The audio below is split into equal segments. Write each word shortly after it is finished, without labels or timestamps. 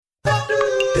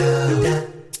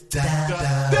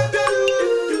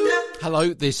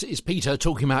Hello, this is Peter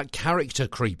talking about character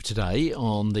creep today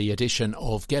on the edition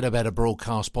of Get a Better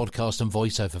Broadcast podcast and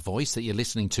voiceover voice that you're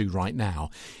listening to right now.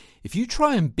 If you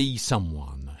try and be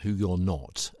someone who you're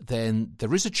not, then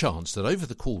there is a chance that over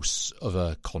the course of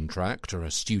a contract or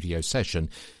a studio session,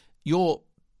 your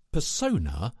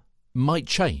persona might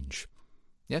change.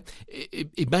 Yeah,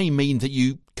 it may mean that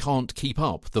you can't keep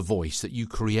up the voice that you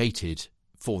created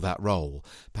for that role,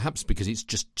 perhaps because it's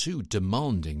just too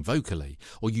demanding vocally,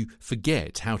 or you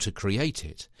forget how to create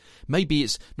it. Maybe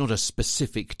it's not a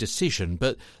specific decision,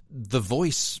 but the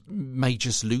voice may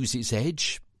just lose its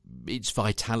edge, its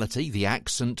vitality, the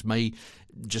accent may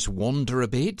just wander a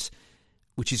bit,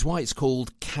 which is why it's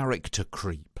called character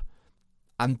creep.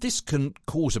 And this can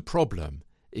cause a problem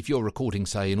if you're recording,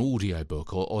 say, an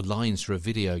audiobook or lines for a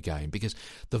video game, because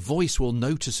the voice will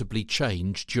noticeably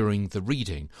change during the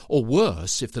reading. Or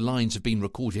worse, if the lines have been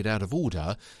recorded out of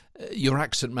order, your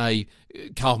accent may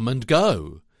come and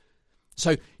go.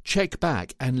 So check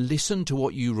back and listen to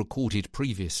what you recorded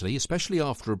previously, especially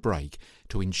after a break,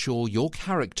 to ensure your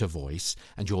character voice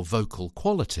and your vocal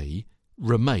quality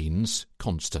remains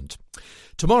constant.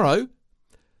 Tomorrow,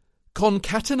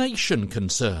 concatenation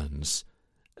concerns.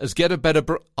 As Get a Better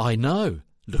I know.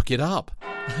 Look it up.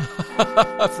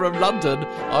 From London,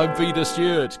 I'm Peter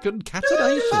Stewart.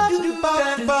 Concatenation.